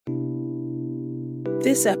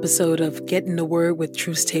This episode of Get in the Word with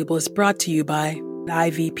Truth Table is brought to you by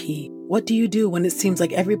IVP. What do you do when it seems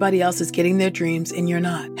like everybody else is getting their dreams and you're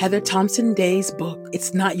not? Heather Thompson Day's book,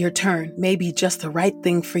 It's Not Your Turn, may be just the right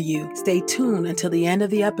thing for you. Stay tuned until the end of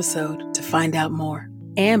the episode to find out more.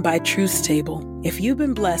 And by Truth Table. If you've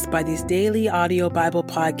been blessed by these daily audio Bible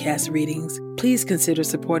podcast readings, please consider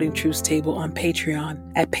supporting Truth Table on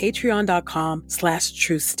Patreon at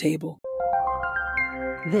patreon.com/truthstable.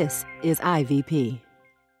 This is IVP.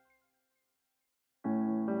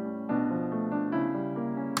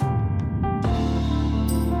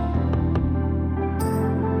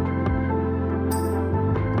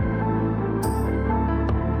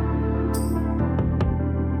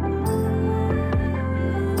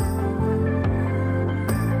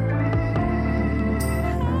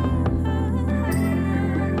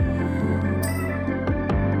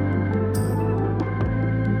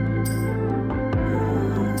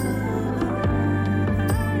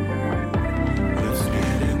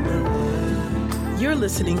 You're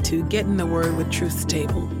listening to Get in the Word with Truth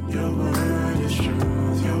Table. Your word is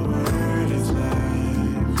truth, your word is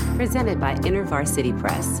life. Presented by InterVarsity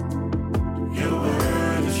Press. Your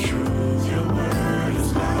word is truth, your word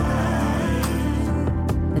is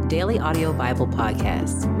life. A daily audio Bible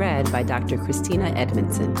podcast read by Dr. Christina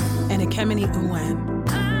Edmondson And Ekemini Uwan.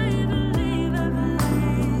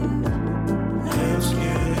 Let's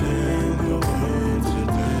get in the word today.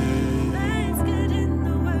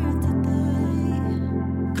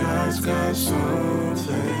 God's got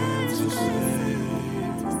something to say.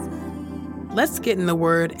 Let's get in the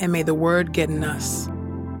Word, and may the Word get in us.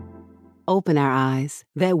 Open our eyes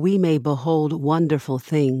that we may behold wonderful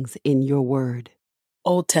things in your word.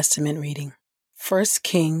 Old Testament reading. 1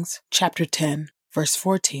 Kings chapter 10, verse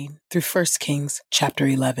 14 through 1 Kings chapter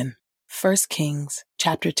 11. 1 Kings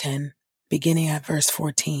chapter 10, beginning at verse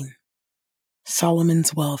 14.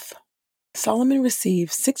 Solomon's wealth. Solomon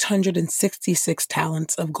received 666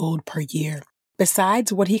 talents of gold per year,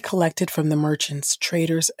 besides what he collected from the merchants,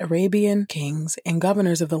 traders, Arabian kings, and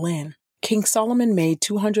governors of the land. King Solomon made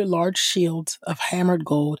 200 large shields of hammered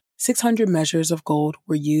gold. 600 measures of gold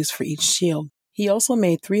were used for each shield. He also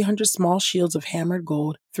made 300 small shields of hammered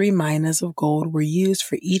gold. 3 minas of gold were used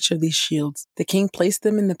for each of these shields. The king placed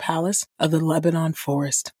them in the palace of the Lebanon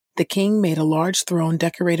forest. The king made a large throne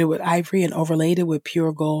decorated with ivory and overlaid it with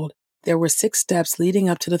pure gold. There were 6 steps leading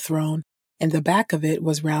up to the throne, and the back of it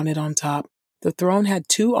was rounded on top. The throne had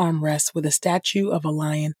 2 armrests with a statue of a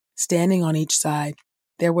lion standing on each side.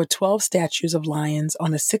 There were 12 statues of lions on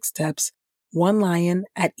the 6 steps, 1 lion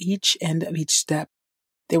at each end of each step.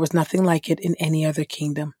 There was nothing like it in any other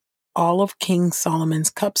kingdom. All of King Solomon's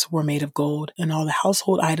cups were made of gold, and all the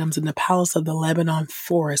household items in the palace of the Lebanon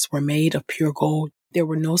forest were made of pure gold. There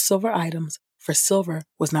were no silver items, for silver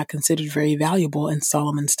was not considered very valuable in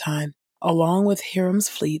Solomon's time. Along with Hiram's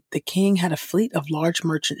fleet, the king had a fleet of large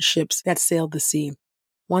merchant ships that sailed the sea.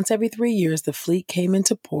 Once every 3 years, the fleet came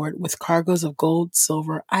into port with cargoes of gold,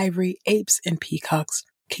 silver, ivory, apes, and peacocks.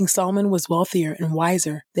 King Solomon was wealthier and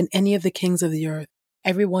wiser than any of the kings of the earth.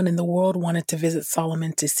 Everyone in the world wanted to visit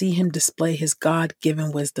Solomon to see him display his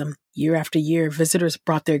God-given wisdom. Year after year, visitors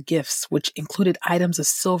brought their gifts, which included items of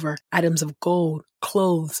silver, items of gold,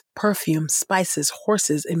 clothes, perfume, spices,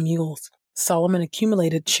 horses, and mules. Solomon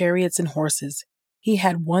accumulated chariots and horses. He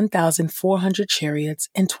had 1,400 chariots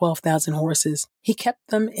and 12,000 horses. He kept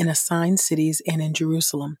them in assigned cities and in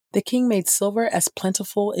Jerusalem. The king made silver as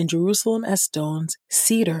plentiful in Jerusalem as stones.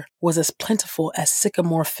 Cedar was as plentiful as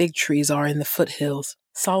sycamore fig trees are in the foothills.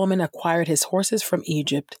 Solomon acquired his horses from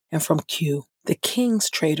Egypt and from Kue. The king's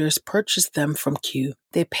traders purchased them from Kue.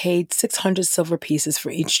 They paid 600 silver pieces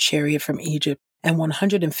for each chariot from Egypt and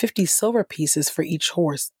 150 silver pieces for each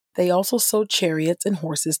horse. They also sold chariots and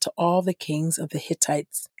horses to all the kings of the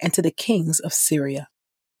Hittites and to the kings of Syria.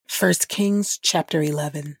 1 Kings chapter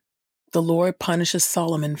 11. The Lord punishes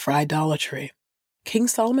Solomon for idolatry. King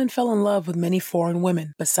Solomon fell in love with many foreign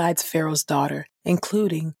women besides Pharaoh's daughter,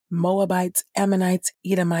 including Moabites, Ammonites,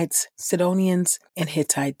 Edomites, Sidonians, and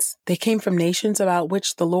Hittites. They came from nations about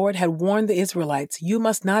which the Lord had warned the Israelites, "You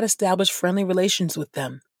must not establish friendly relations with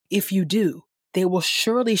them. If you do, they will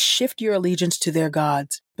surely shift your allegiance to their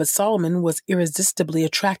gods." But Solomon was irresistibly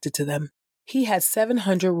attracted to them. He had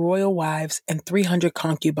 700 royal wives and 300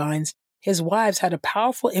 concubines. His wives had a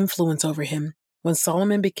powerful influence over him. When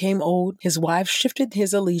Solomon became old, his wives shifted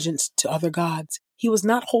his allegiance to other gods. He was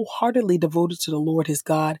not wholeheartedly devoted to the Lord his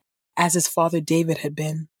God, as his father David had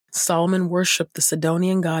been. Solomon worshipped the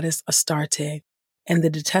Sidonian goddess Astarte and the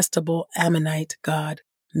detestable Ammonite god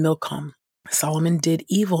Milcom. Solomon did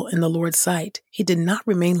evil in the Lord's sight. He did not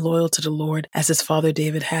remain loyal to the Lord as his father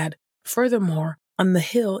David had. Furthermore, On the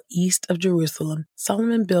hill east of Jerusalem,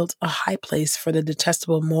 Solomon built a high place for the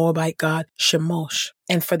detestable Moabite god Shemosh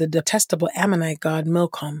and for the detestable Ammonite god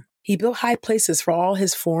Milcom. He built high places for all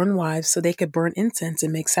his foreign wives so they could burn incense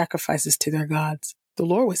and make sacrifices to their gods. The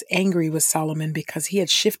Lord was angry with Solomon because he had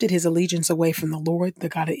shifted his allegiance away from the Lord, the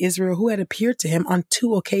God of Israel, who had appeared to him on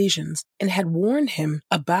 2 occasions and had warned him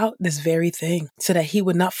about this very thing so that he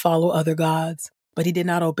would not follow other gods. But he did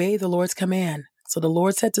not obey the Lord's command. So the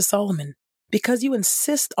Lord said to Solomon, "Because you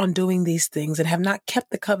insist on doing these things and have not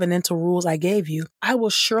kept the covenantal rules I gave you, I will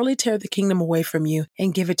surely tear the kingdom away from you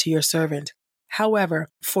and give it to your servant. However,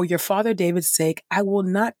 for your father David's sake, I will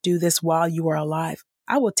not do this while you are alive.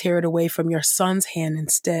 I will tear it away from your son's hand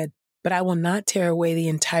instead. But I will not tear away the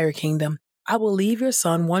entire kingdom. I will leave your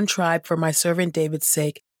son 1 tribe for my servant David's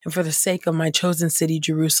sake and for the sake of my chosen city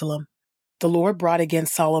Jerusalem." The Lord brought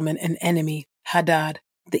against Solomon an enemy, Hadad,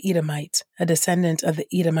 the Edomite, a descendant of the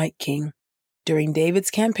Edomite king. During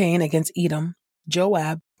David's campaign against Edom,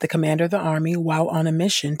 Joab, the commander of the army, while on a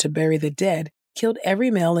mission to bury the dead, killed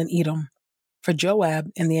every male in Edom. For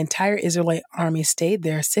Joab and the entire Israelite army stayed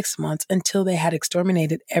there 6 months until they had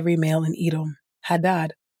exterminated every male in Edom.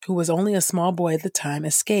 Hadad, who was only a small boy at the time,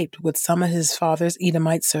 escaped with some of his father's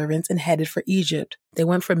Edomite servants and headed for Egypt. They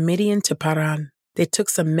went from Midian to Paran. They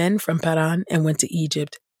took some men from Paran and went to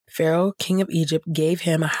Egypt. Pharaoh, king of Egypt, gave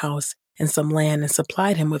him a house and some land and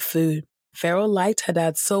supplied him with food. Pharaoh liked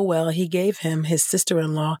Hadad so well he gave him his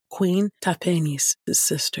sister-in-law, Queen Tahpenes'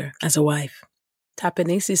 sister, as a wife.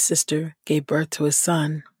 Tahpenes' sister gave birth to a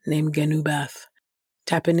son named Genubath.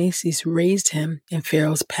 Tahpenes raised him in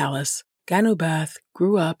Pharaoh's palace. Genubath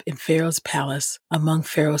grew up in Pharaoh's palace among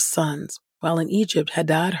Pharaoh's sons. While in Egypt,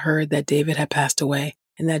 Hadad heard that David had passed away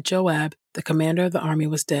and that Joab, the commander of the army,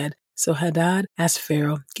 was dead. So Hadad asked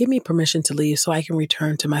Pharaoh, "Give me permission to leave so I can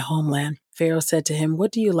return to my homeland." Pharaoh said to him,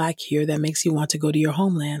 "What do you lack here that makes you want to go to your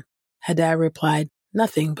homeland?" Hadad replied,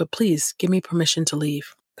 "Nothing, but please give me permission to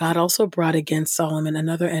leave." God also brought against Solomon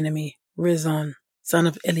another enemy, Rezon, son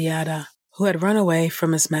of Eliada, who had run away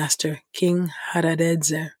from his master, King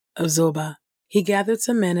Hadadezer of Zobah. He gathered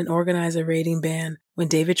some men and organized a raiding band. When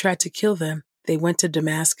David tried to kill them, they went to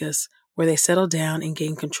Damascus, where they settled down and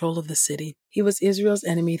gained control of the city. He was Israel's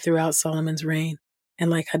enemy throughout Solomon's reign, and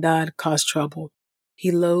like Hadad, caused trouble. He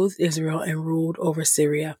loathed Israel and ruled over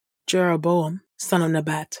Syria. Jeroboam, son of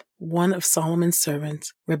Nebat, one of Solomon's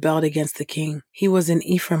servants, rebelled against the king. He was an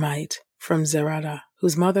Ephraimite from Zerada,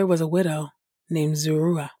 whose mother was a widow named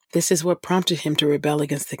Zeruiah. This is what prompted him to rebel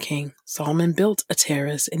against the king. Solomon built a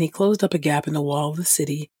terrace, and he closed up a gap in the wall of the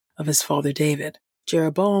city of his father David.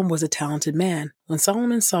 Jeroboam was a talented man. When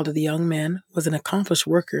Solomon saw that the young man was an accomplished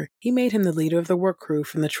worker, he made him the leader of the work crew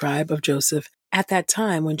from the tribe of Joseph. At that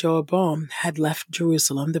time, when Jeroboam had left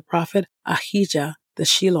Jerusalem, the prophet Ahijah the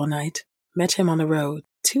Shilonite met him on the road.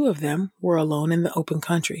 2 of them were alone in the open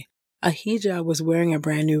country. Ahijah was wearing a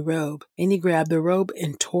brand new robe, and he grabbed the robe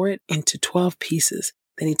and tore it into 12 pieces.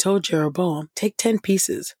 Then he told Jeroboam, "Take 10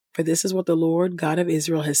 pieces, for this is what the Lord God of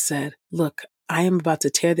Israel has said. Look, I am about to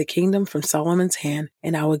tear the kingdom from Solomon's hand,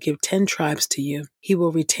 and I will give 10 tribes to you. He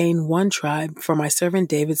will retain 1 tribe for my servant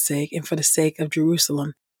David's sake and for the sake of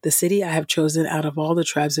Jerusalem, the city I have chosen out of all the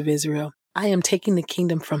tribes of Israel. I am taking the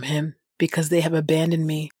kingdom from him because they have abandoned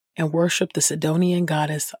me and worshipped the Sidonian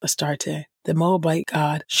goddess Astarte, the Moabite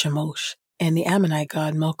god Shemosh, and the Ammonite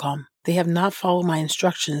god Milcom. They have not followed my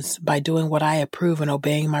instructions by doing what I approve and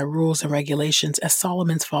obeying my rules and regulations as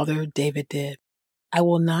Solomon's father David did. I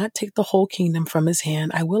will not take the whole kingdom from his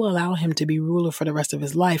hand. I will allow him to be ruler for the rest of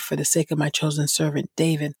his life for the sake of my chosen servant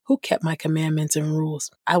David, who kept my commandments and rules.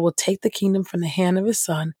 I will take the kingdom from the hand of his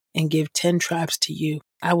son and give 10 tribes to you.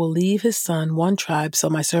 I will leave his son 1 tribe so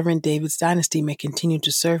my servant David's dynasty may continue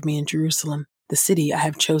to serve me in Jerusalem, the city I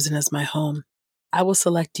have chosen as my home. I will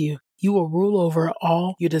select you. You will rule over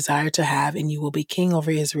all you desire to have, and you will be king over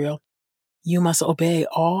Israel. You must obey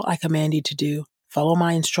all I command you to do. Follow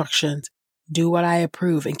my instructions. Do what I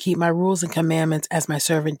approve and keep my rules and commandments as my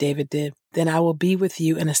servant David did. Then I will be with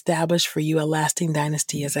you and establish for you a lasting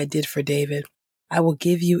dynasty as I did for David. I will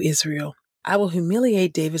give you Israel. I will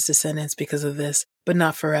humiliate David's descendants because of this, but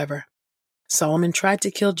not forever." Solomon tried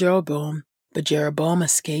to kill Jeroboam, but Jeroboam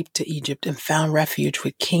escaped to Egypt and found refuge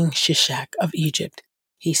with King Shishak of Egypt.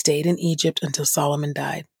 He stayed in Egypt until Solomon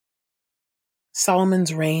died.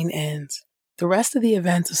 Solomon's reign ends. The rest of the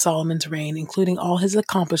events of Solomon's reign, including all his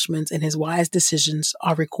accomplishments and his wise decisions,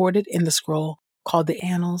 are recorded in the scroll called the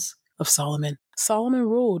Annals of Solomon. Solomon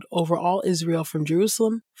ruled over all Israel from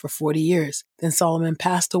Jerusalem for 40 years. Then Solomon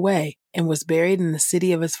passed away and was buried in the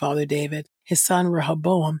city of his father David. His son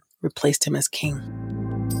Rehoboam replaced him as king.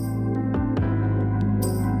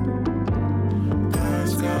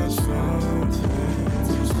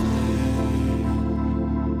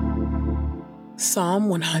 Psalm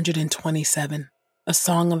 127, a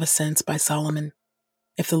song of ascents by Solomon.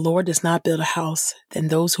 If the Lord does not build a house, then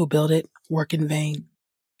those who build it work in vain.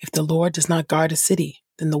 If the Lord does not guard a city,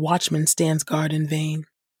 then the watchman stands guard in vain.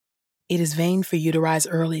 It is vain for you to rise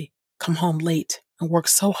early, come home late, and work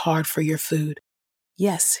so hard for your food.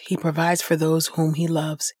 Yes, he provides for those whom he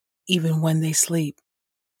loves, even when they sleep.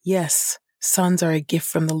 Yes, sons are a gift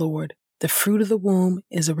from the Lord. The fruit of the womb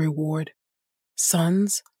is a reward.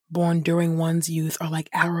 Sons born during one's youth are like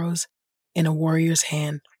arrows in a warrior's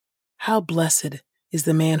hand. How blessed is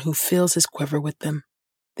the man who fills his quiver with them.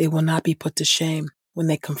 They will not be put to shame when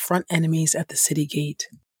they confront enemies at the city gate.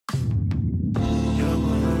 Your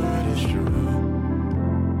word is true.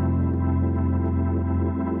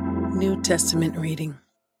 New Testament reading.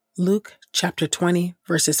 Luke chapter 20,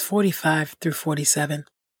 verses 45 through 47.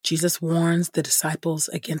 Jesus warns the disciples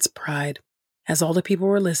against pride. As all the people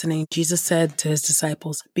were listening, Jesus said to his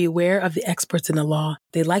disciples, "Beware of the experts in the law.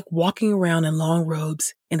 They like walking around in long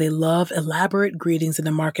robes, and they love elaborate greetings in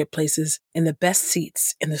the marketplaces, and the best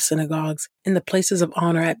seats in the synagogues, and the places of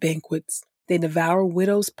honor at banquets. They devour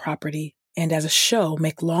widows' property, and as a show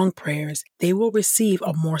make long prayers. They will receive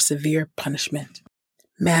a more severe punishment."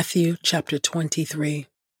 Matthew chapter 23.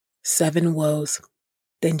 7 woes.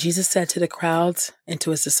 Then Jesus said to the crowds and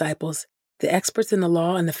to his disciples, "The experts in the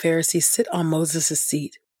law and the Pharisees sit on Moses'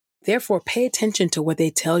 seat. Therefore pay attention to what they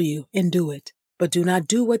tell you and do it, but do not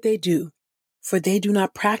do what they do, for they do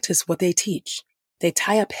not practice what they teach. They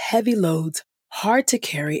tie up heavy loads, hard to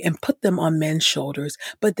carry, and put them on men's shoulders,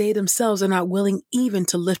 but they themselves are not willing even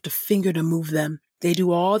to lift a finger to move them. They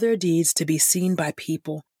do all their deeds to be seen by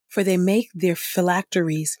people, for they make their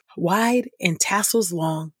phylacteries wide and tassels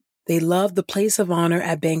long. They love the place of honor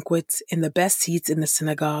at banquets and the best seats in the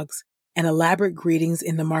synagogues and elaborate greetings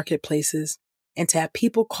in the marketplaces, and to have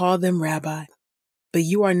people call them rabbi. But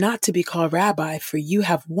you are not to be called rabbi, for you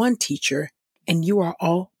have one teacher, and you are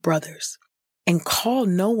all brothers. And call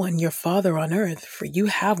no one your father on earth, for you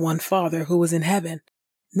have one Father who is in heaven.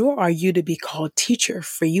 Nor are you to be called teacher,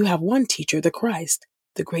 for you have one teacher, the Christ.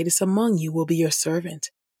 The greatest among you will be your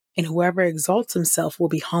servant. And whoever exalts himself will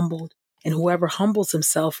be humbled, and whoever humbles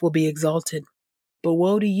himself will be exalted. But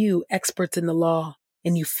woe to you, experts in the law,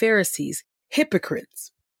 and you Pharisees,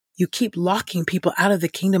 hypocrites! You keep locking people out of the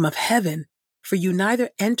kingdom of heaven, for you neither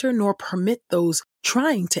enter nor permit those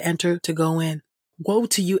trying to enter to go in. Woe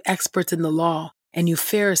to you, experts in the law, and you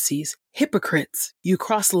Pharisees, hypocrites! You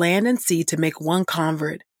cross land and sea to make one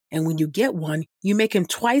convert, and when you get one, you make him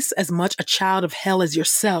twice as much a child of hell as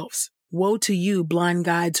yourselves. Woe to you, blind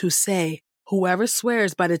guides, who say, "Whoever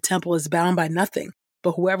swears by the temple is bound by nothing,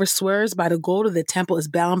 but whoever swears by the gold of the temple is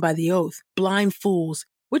bound by the oath." Blind fools,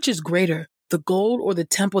 which is greater, the gold or the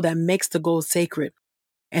temple that makes the gold sacred?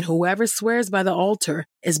 And whoever swears by the altar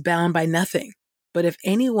is bound by nothing. But if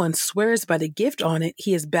anyone swears by the gift on it,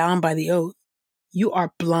 he is bound by the oath. You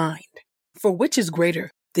are blind. For which is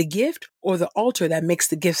greater, the gift or the altar that makes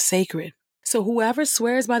the gift sacred? So whoever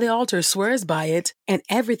swears by the altar swears by it and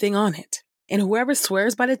everything on it. And whoever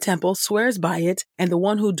swears by the temple swears by it and the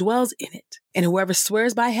one who dwells in it. And whoever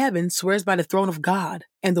swears by heaven swears by the throne of God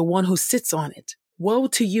and the one who sits on it. Woe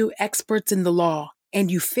to you, experts in the law,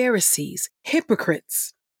 and you Pharisees,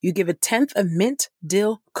 hypocrites! You give a tenth of mint,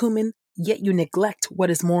 dill, cumin, yet you neglect what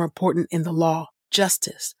is more important in the law: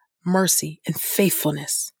 justice, mercy, and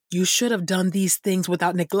faithfulness. You should have done these things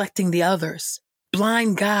without neglecting the others.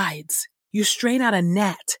 Blind guides! You strain out a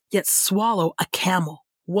gnat, yet swallow a camel.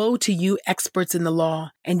 Woe to you, experts in the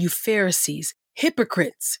law, and you Pharisees,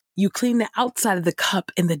 hypocrites! You clean the outside of the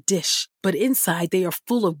cup and the dish, but inside they are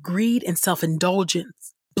full of greed and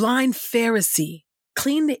self-indulgence. Blind Pharisee!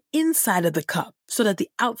 Clean the inside of the cup so that the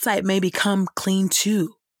outside may become clean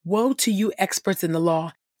too. Woe to you, experts in the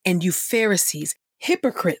law, and you Pharisees,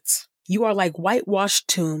 hypocrites! You are like whitewashed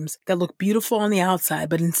tombs that look beautiful on the outside,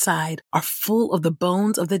 but inside are full of the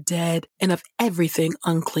bones of the dead and of everything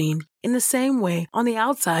unclean. In the same way, on the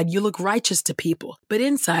outside you look righteous to people, but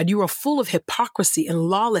inside you are full of hypocrisy and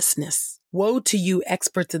lawlessness. Woe to you,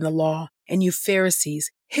 experts in the law, and you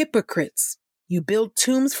Pharisees, hypocrites! You build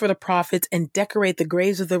tombs for the prophets and decorate the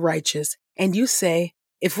graves of the righteous, and you say,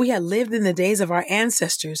 "If we had lived in the days of our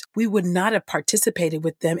ancestors, we would not have participated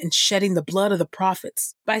with them in shedding the blood of the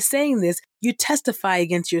prophets." By saying this, you testify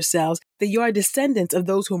against yourselves that you are descendants of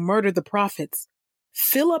those who murdered the prophets.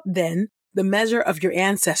 Fill up, then, the measure of your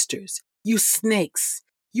ancestors, you snakes,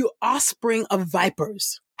 you offspring of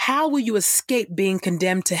vipers. How will you escape being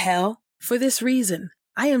condemned to hell? For this reason,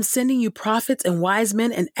 I am sending you prophets and wise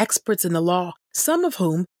men and experts in the law, some of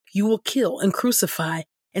whom you will kill and crucify,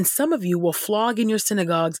 and some of you will flog in your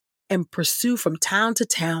synagogues and pursue from town to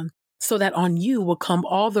town, so that on you will come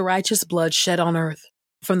all the righteous blood shed on earth,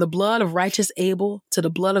 from the blood of righteous Abel to the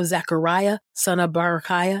blood of Zechariah, son of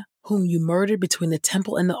Berechiah, whom you murdered between the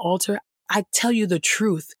temple and the altar. I tell you the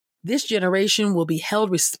truth, this generation will be held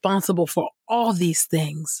responsible for all these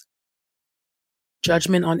things.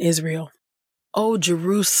 Judgment on Israel. O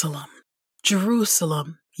Jerusalem,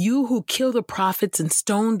 Jerusalem, you who kill the prophets and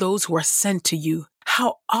stone those who are sent to you,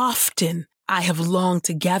 how often I have longed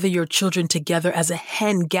to gather your children together as a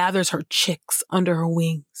hen gathers her chicks under her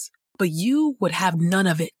wings. But you would have none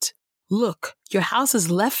of it. Look, your house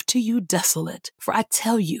is left to you desolate. For I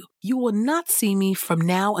tell you, you will not see me from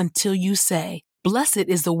now until you say, Blessed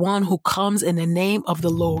is the one who comes in the name of the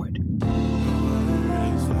Lord.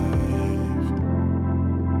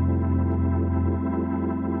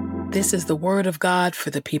 This is the word of God for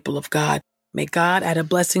the people of God. May God add a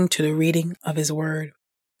blessing to the reading of his word.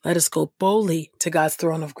 Let us go boldly to God's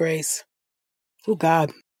throne of grace. Oh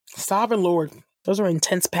God, sovereign Lord, those are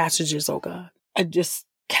intense passages, oh God. I just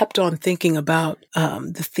kept on thinking about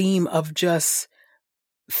the theme of just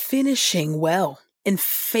finishing well in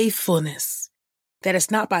faithfulness. That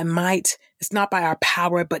it's not by might, it's not by our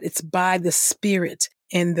power, but it's by the Spirit.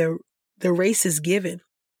 And the race is given,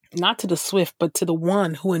 not to the swift, but to the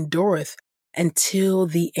one who endureth until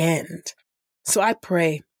the end. So I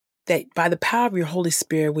pray that by the power of your Holy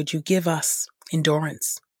Spirit, would you give us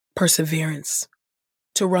endurance, perseverance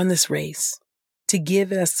to run this race, to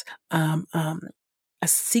give us a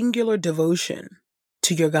singular devotion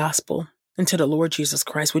to your gospel and to the Lord Jesus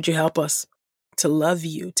Christ. Would you help us to love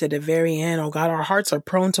you to the very end? Oh God, our hearts are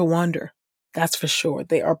prone to wander. That's for sure.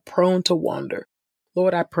 They are prone to wander.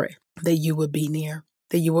 Lord, I pray that you would be near,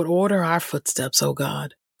 that you would order our footsteps, oh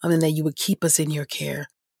God, and that you would keep us in your care.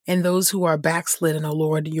 And those who are backslidden, oh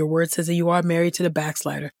Lord, your word says that you are married to the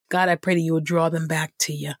backslider. God, I pray that you would draw them back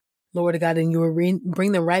to you, Lord God, and you would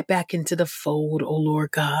bring them right back into the fold, oh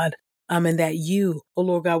Lord God. And that you, oh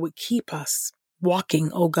Lord God, would keep us walking,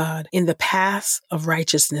 oh God, in the paths of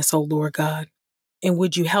righteousness, oh Lord God. And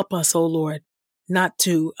would you help us, oh Lord, not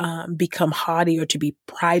to become haughty or to be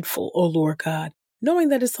prideful, oh Lord God, knowing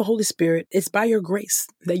that it's the Holy Spirit, it's by your grace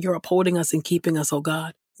that you're upholding us and keeping us, oh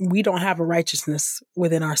God. We don't have a righteousness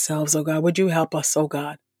within ourselves, oh God. Would you help us, oh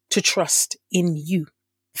God, to trust in you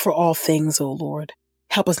for all things, oh Lord.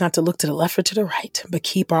 Help us not to look to the left or to the right, but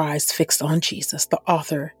keep our eyes fixed on Jesus, the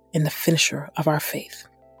author and the finisher of our faith.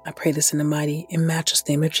 I pray this in the mighty and matchless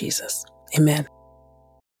name of Jesus. Amen.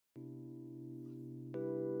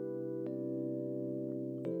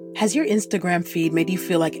 Has your Instagram feed made you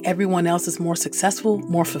feel like everyone else is more successful,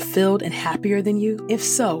 more fulfilled, and happier than you? If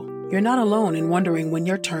so, you're not alone in wondering when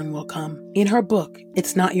your turn will come. In her book,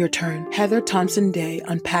 It's Not Your Turn, Heather Thompson Day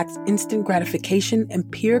unpacks instant gratification and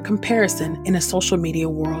peer comparison in a social media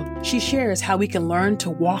world. She shares how we can learn to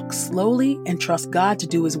walk slowly and trust God to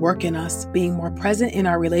do his work in us, being more present in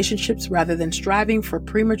our relationships rather than striving for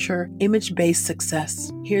premature, image-based success.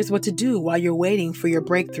 Here's what to do while you're waiting for your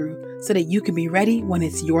breakthrough so that you can be ready when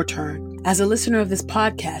it's your turn. As a listener of this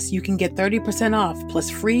podcast, you can get 30% off plus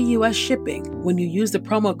free U.S. shipping when you use the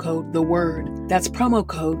promo code The Word. That's promo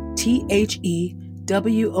code THEWORD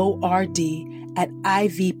at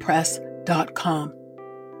ivpress.com.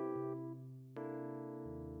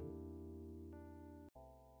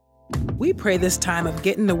 We pray this time of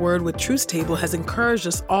Getting the Word with Truth Table has encouraged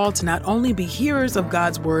us all to not only be hearers of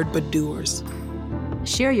God's Word, but doers.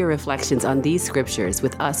 Share your reflections on these scriptures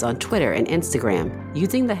with us on Twitter and Instagram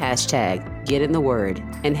using the hashtag #GetInTheWord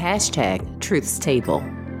and hashtag #TruthsTable.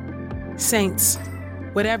 Saints,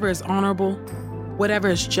 whatever is honorable, whatever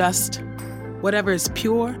is just, whatever is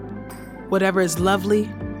pure, whatever is lovely,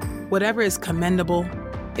 whatever is commendable,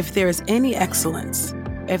 if there is any excellence,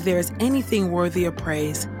 if there is anything worthy of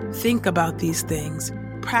praise, think about these things,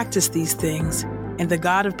 practice these things, and the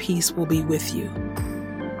God of peace will be with you.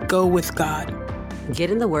 Go with God.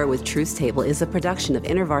 Get in the Word with Truth's Table is a production of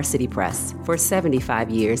InterVarsity Press. For 75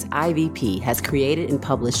 years, IVP has created and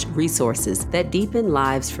published resources that deepen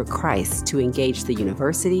lives for Christ to engage the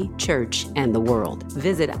university, church, and the world.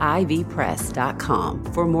 Visit ivpress.com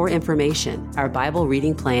for more information. Our Bible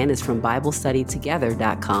reading plan is from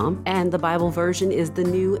BibleStudyTogether.com, and the Bible version is the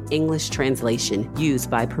New English translation used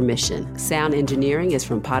by permission. Sound engineering is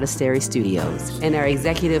from Podastery Studios, and our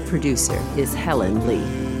executive producer is Helen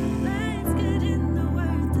Lee.